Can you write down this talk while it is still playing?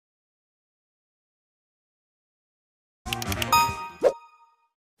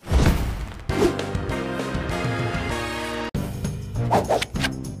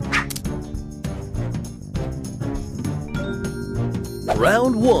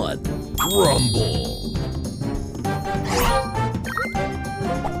Round 1. Rumble.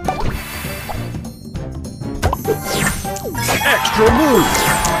 Extra move!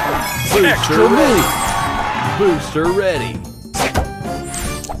 Extra move! Booster ready.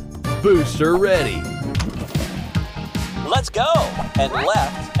 Booster ready. Let's go! And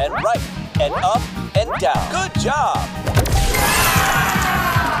left and right and up and down. Good job!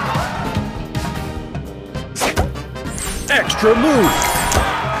 Extra move!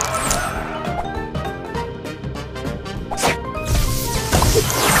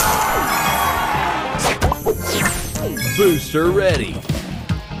 Booster ready.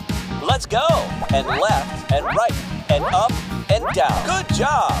 Let's go! And left and right and up and down. Good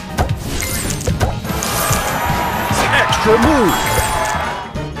job! Extra move!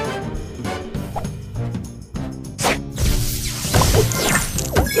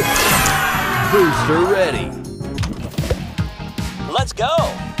 Booster ready. Let's go!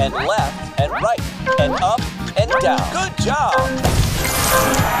 And left and right and up and down. Good job!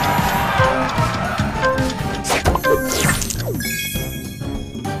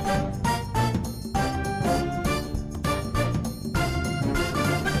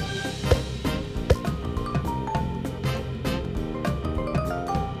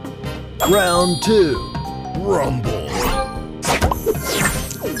 Round 2. Rumble.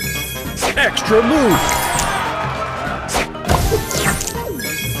 Extra move!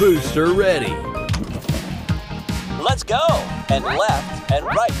 Booster ready. Let's go! And left and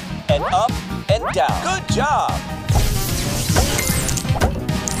right and up and down. Good job!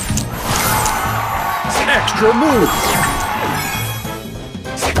 Extra move!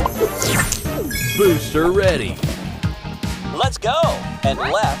 Booster ready. Let's go! And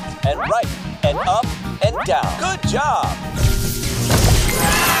left and right and up and down. Good job!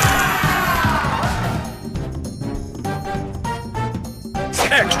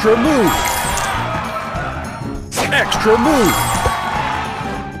 Extra move! Extra move!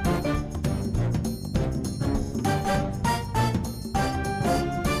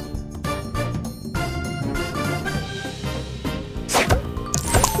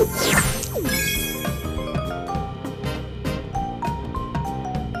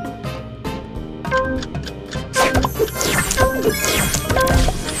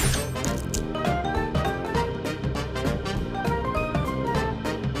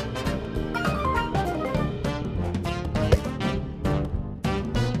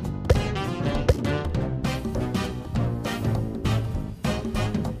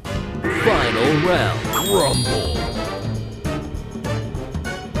 Final round. Rumble.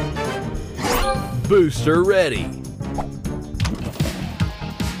 Booster ready.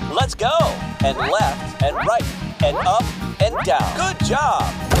 Let's go! And left and right and up and down. Good job!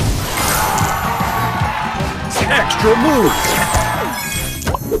 Extra move!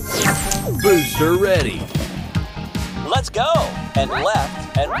 Booster ready. Let's go! And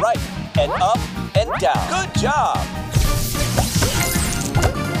left and right and up and down. Good job!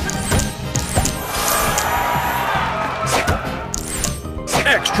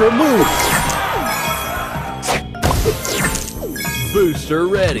 Extra move! Booster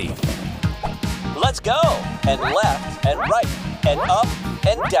ready. Let's go! And left and right and up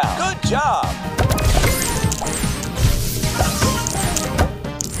and down. Good job!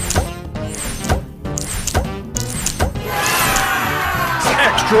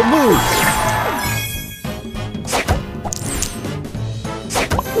 Extra move!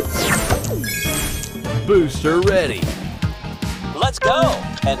 Booster ready. Let's go!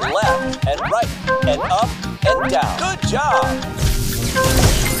 And left and right and up and down. Good job!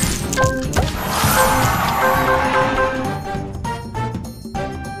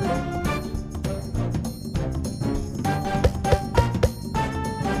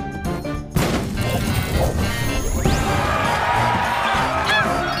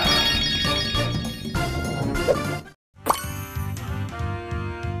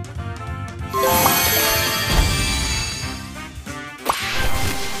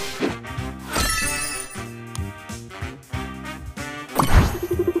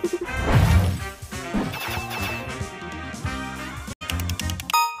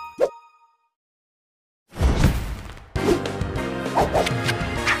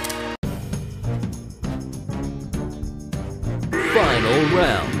 Final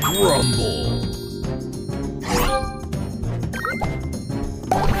round. Rumble.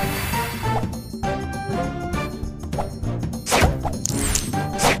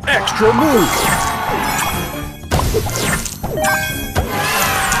 Extra move!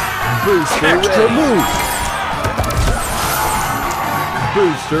 Booster extra ready. Move!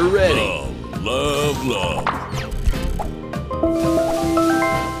 Booster ready. Love, love, love.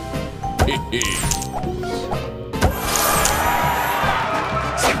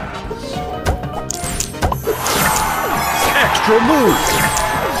 Extra move.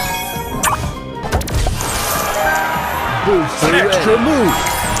 Booster extra move.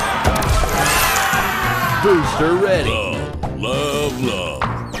 Booster ready. Love, love.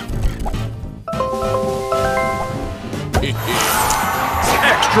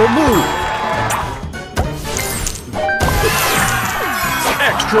 Extra move.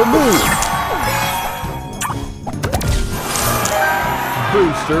 Extra move.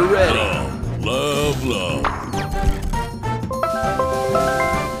 Booster ready. Love, love.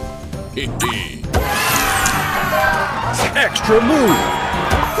 Extra move.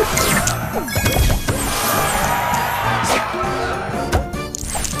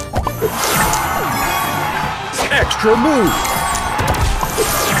 Extra move.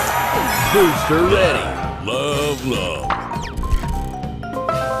 Booster ready. Love, love.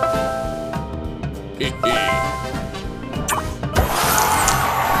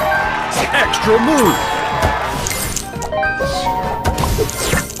 Extra move.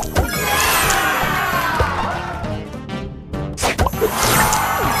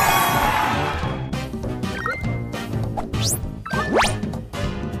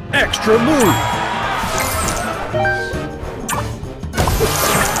 Extra move.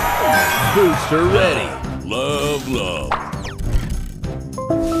 Booster ready. Love, love.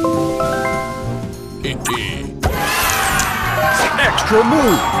 Extra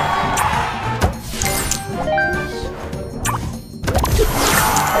move.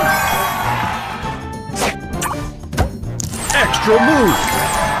 Extra move.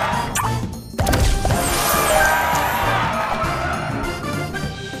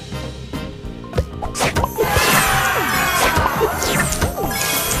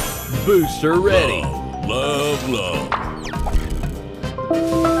 Booster ready. Love, love.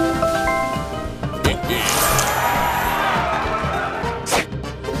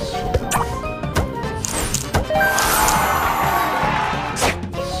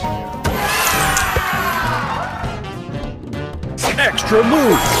 Extra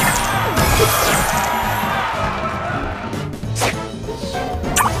move.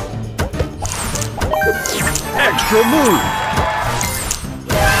 Extra move.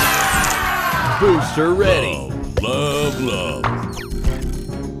 Booster ready. Love, love.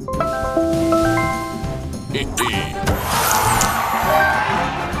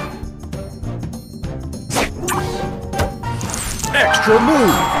 Extra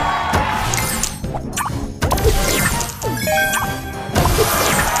move.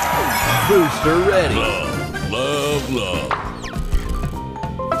 Booster ready. Love, love.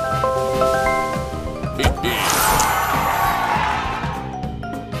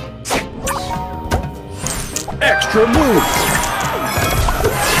 Extra move.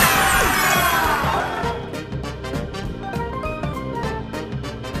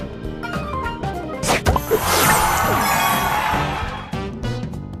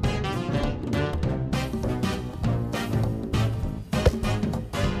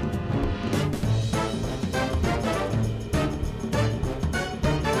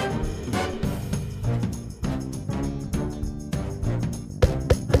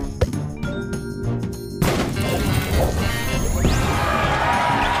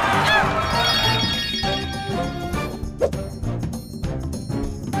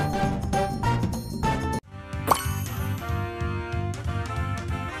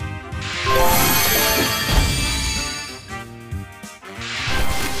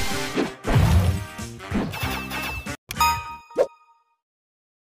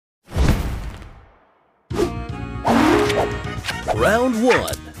 Round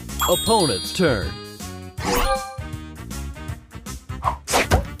 1. Opponent's turn.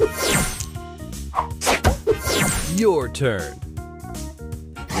 Your turn.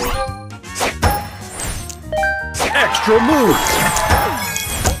 Extra move.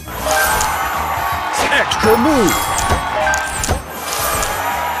 Extra move.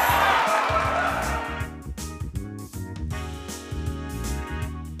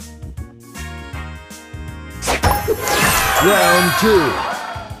 Round 2.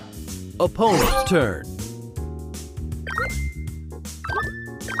 Opponent's turn.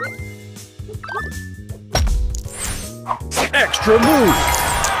 Extra move.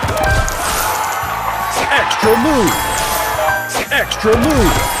 Extra move. Extra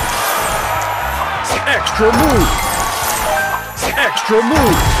move. Extra move. Extra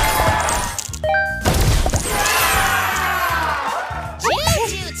move.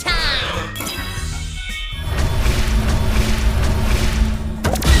 Choo-choo time!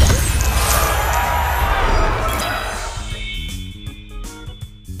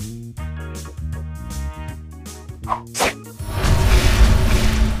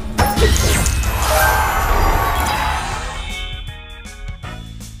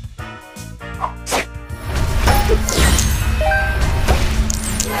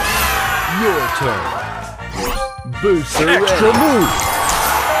 Your turn. Booster Extra ready. Move.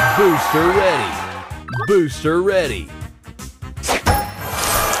 Booster ready. Booster ready.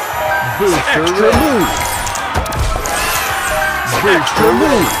 Booster Extra ready. Move. Booster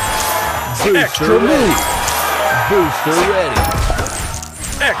move. Booster move. Booster ready.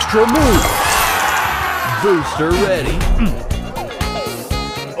 Extra move. Booster ready.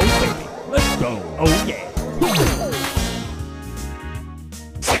 Oh, baby. Let's go. Oh, yeah.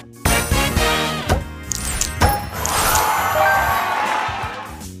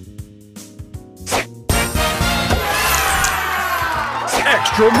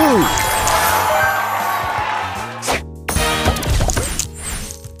 Extra move.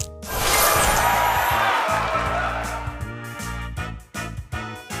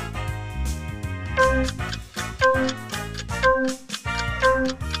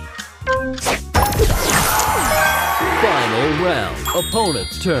 Final round.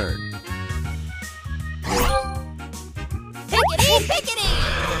 Opponent's turn. Pickety, pickety!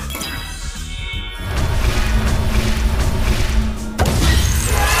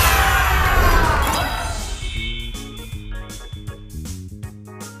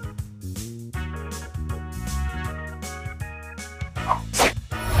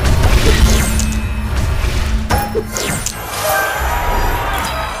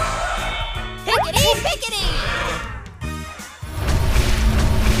 Pickety, pickety!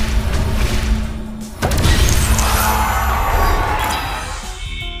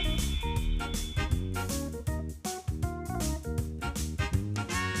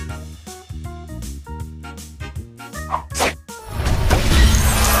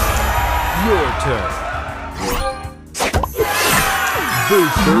 Your turn.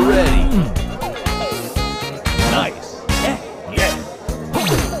 Booster ready. Nice. Yeah, yeah.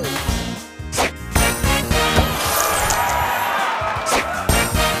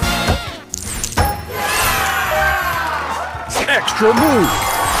 Extra move.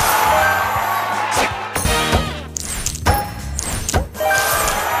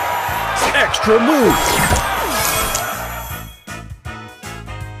 Extra move.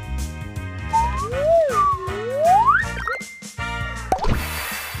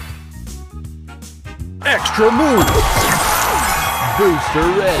 Extra move. Booster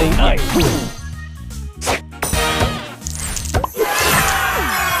ready. Nice.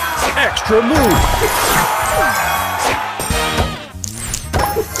 Extra move.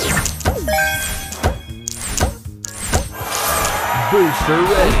 Booster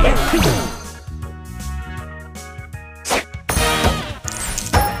ready.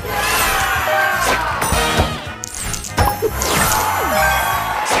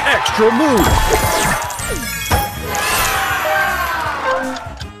 Extra move.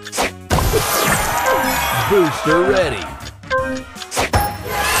 Booster ready.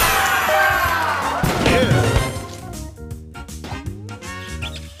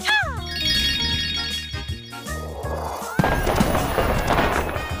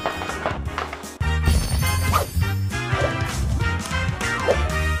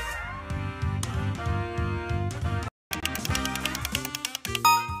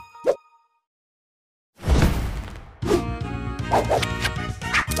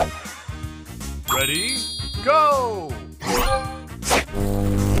 Ready? Go!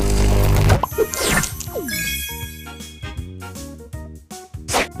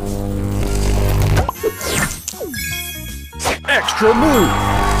 Extra move.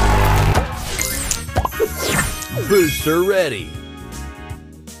 Booster ready.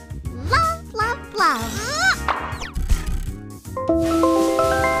 Love, love, love.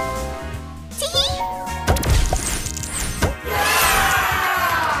 Tee-hee.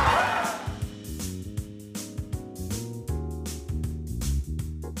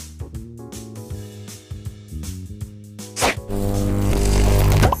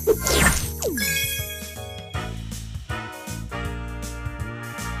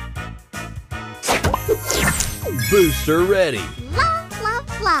 Booster ready. Love,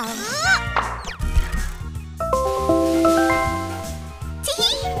 love, love.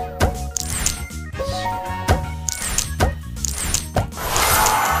 Tee-hee.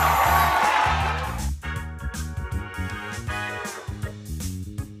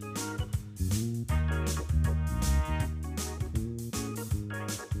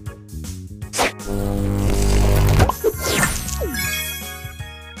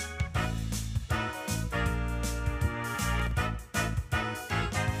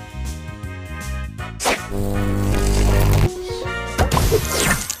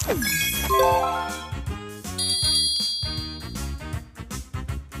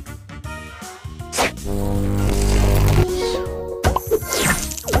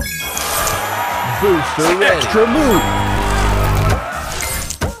 Booster ready. Extra move.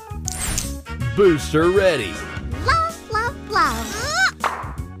 Booster ready. Love, love, love.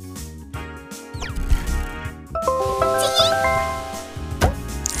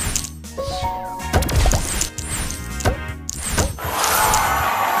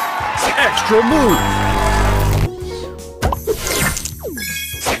 Extra move.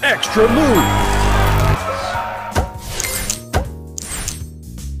 Extra move.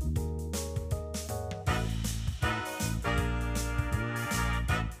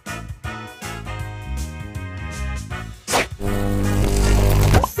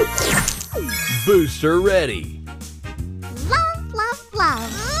 Booster ready. Love, love,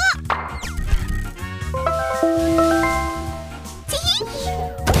 love.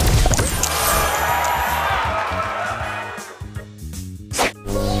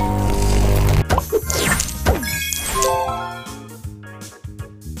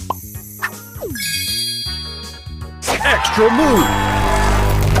 Extra move.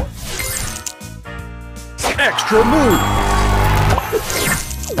 Extra move.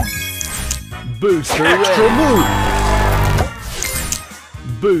 Booster Extra ready. move.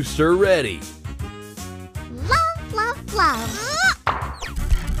 Booster ready. Love, love, love.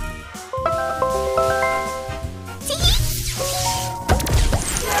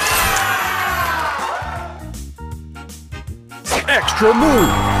 Extra move.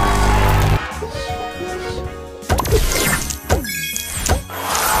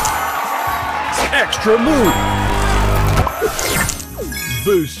 Extra move.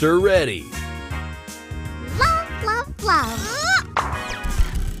 Booster ready. Love, love, love.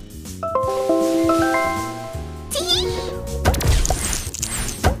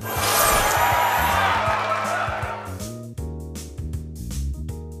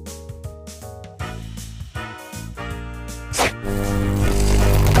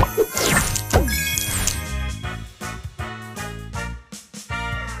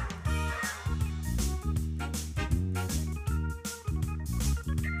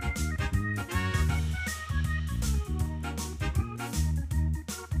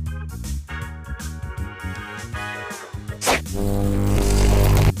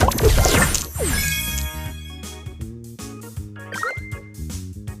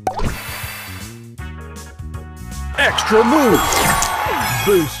 Extra move.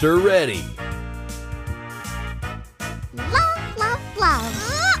 Booster ready. Love, love,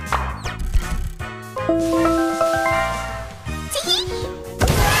 love.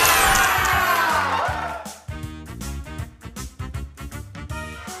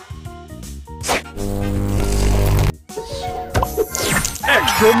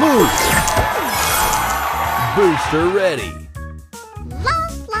 Extra move. Booster ready.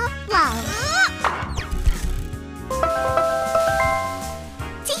 Love, love, love.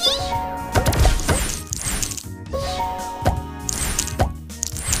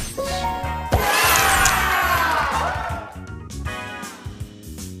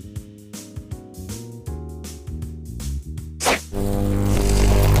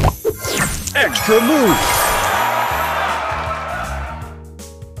 Extra move.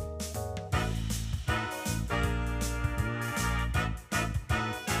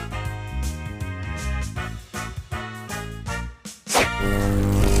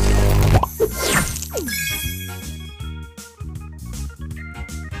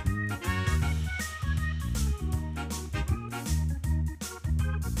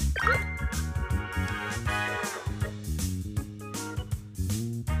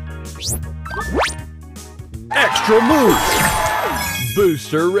 Extra move.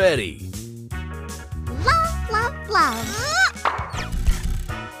 Booster ready. Love, love, love.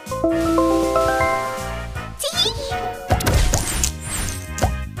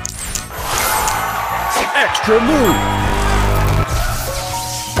 Extra move.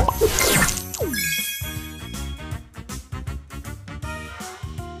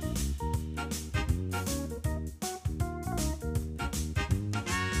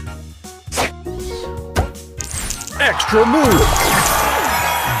 Extra move.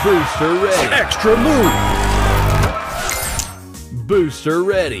 Booster ready. Extra move. Booster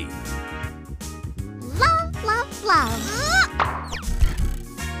ready. Love, love, love.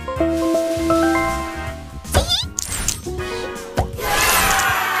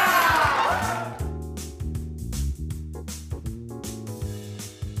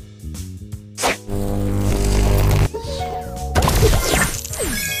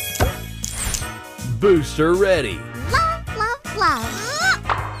 Booster ready. Love, love, love.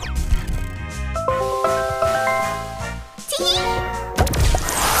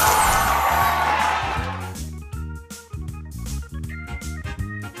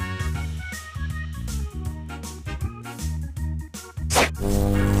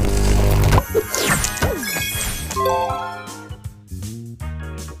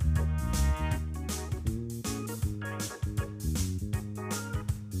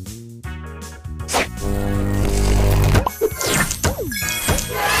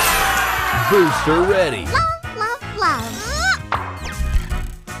 Booster ready. Love, love, love.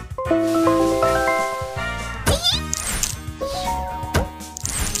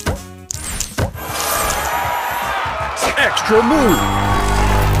 Extra move.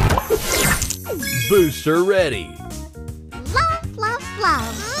 Booster ready. Love, love,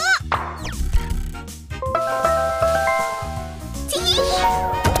 love.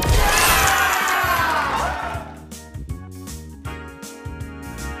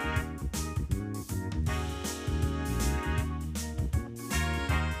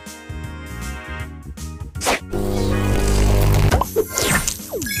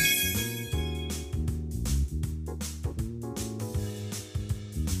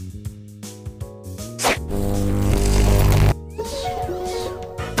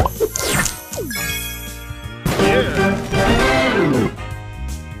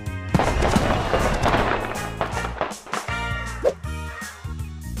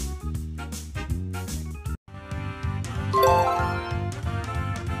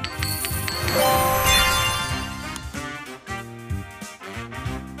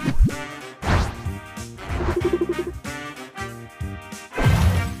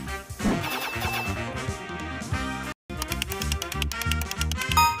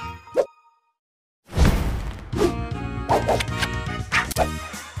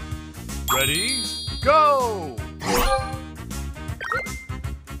 Ready, go!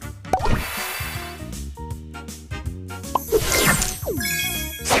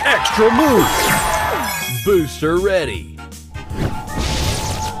 Extra move. Booster ready.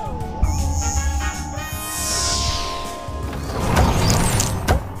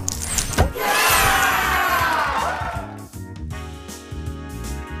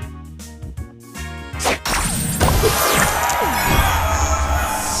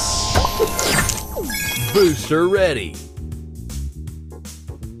 Booster ready.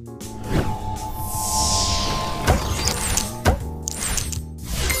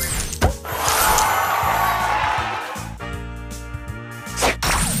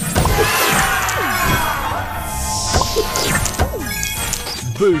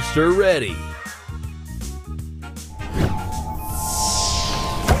 Booster ready.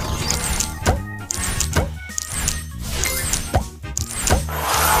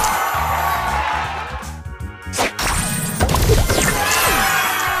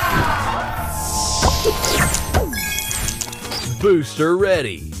 Booster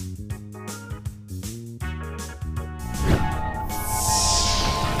ready.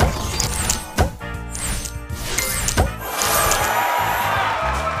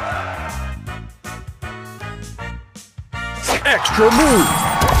 Extra move.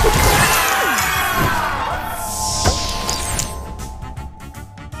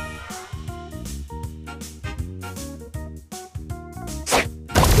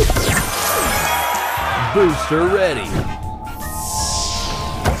 Booster ready.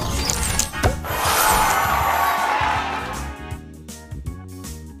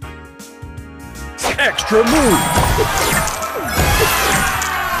 Extra move.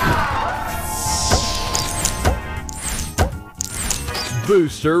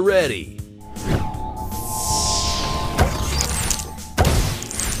 Booster ready.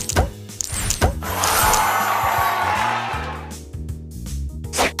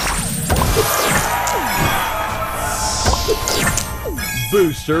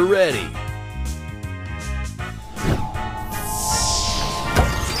 Booster ready.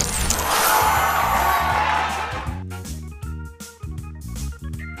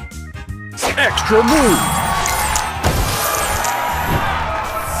 Extra move.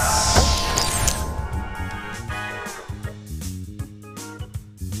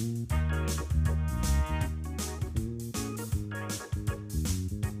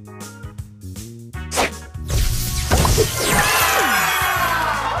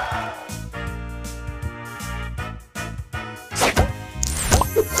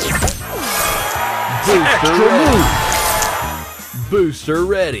 Extra move. Booster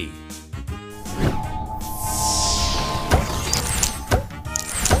ready.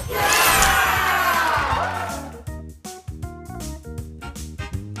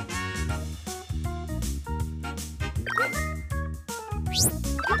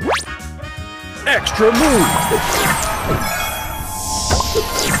 Extra move.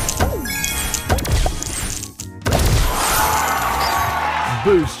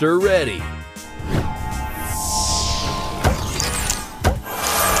 Booster ready.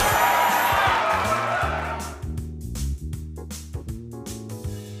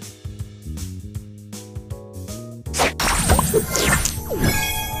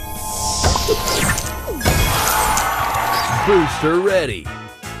 Booster ready.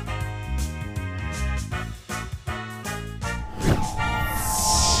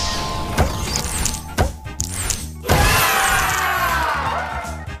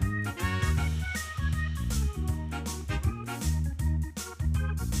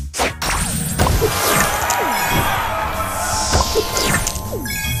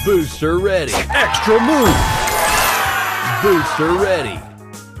 Booster ready. Extra move. Booster ready.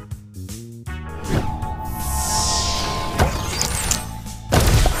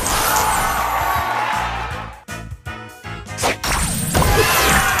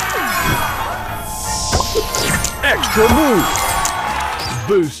 Extra move.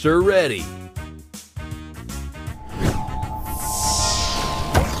 Booster ready.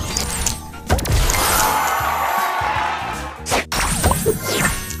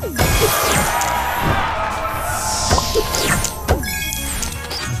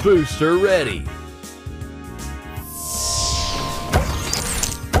 Booster ready.